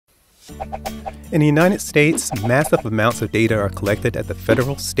In the United States, massive amounts of data are collected at the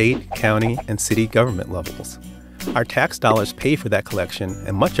federal, state, county, and city government levels. Our tax dollars pay for that collection,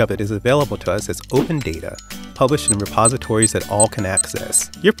 and much of it is available to us as open data, published in repositories that all can access.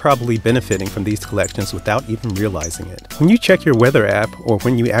 You're probably benefiting from these collections without even realizing it. When you check your weather app or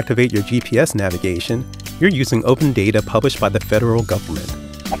when you activate your GPS navigation, you're using open data published by the federal government.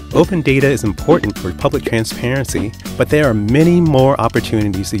 Open data is important for public transparency, but there are many more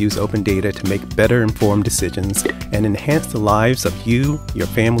opportunities to use open data to make better informed decisions and enhance the lives of you, your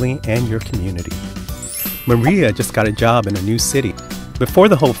family, and your community. Maria just got a job in a new city. Before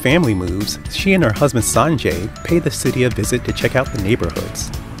the whole family moves, she and her husband Sanjay pay the city a visit to check out the neighborhoods.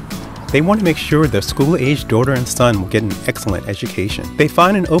 They want to make sure their school-aged daughter and son will get an excellent education. They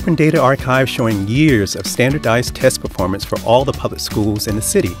find an open data archive showing years of standardized test performance for all the public schools in the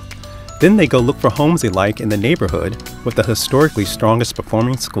city. Then they go look for homes they like in the neighborhood with the historically strongest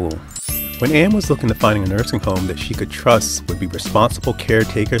performing school. When Anne was looking to finding a nursing home that she could trust would be responsible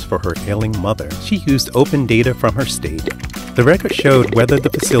caretakers for her ailing mother, she used open data from her state. The record showed whether the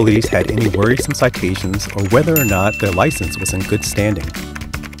facilities had any worrisome citations or whether or not their license was in good standing.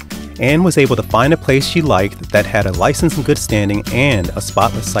 Anne was able to find a place she liked that had a license in good standing and a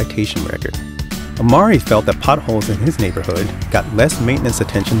spotless citation record. Amari felt that potholes in his neighborhood got less maintenance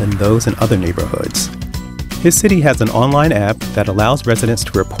attention than those in other neighborhoods. His city has an online app that allows residents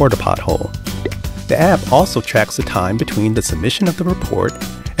to report a pothole. The app also tracks the time between the submission of the report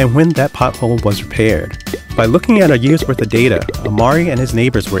and when that pothole was repaired. By looking at a year's worth of data, Amari and his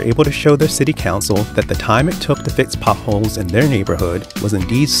neighbors were able to show their city council that the time it took to fix potholes in their neighborhood was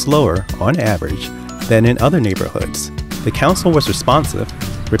indeed slower, on average, than in other neighborhoods. The council was responsive.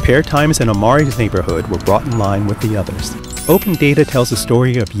 Repair times in Amari's neighborhood were brought in line with the others. Open data tells the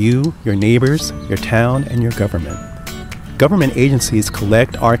story of you, your neighbors, your town, and your government. Government agencies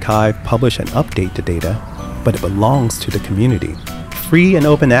collect, archive, publish, and update the data, but it belongs to the community. Free and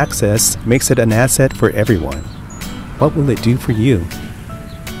open access makes it an asset for everyone. What will it do for you?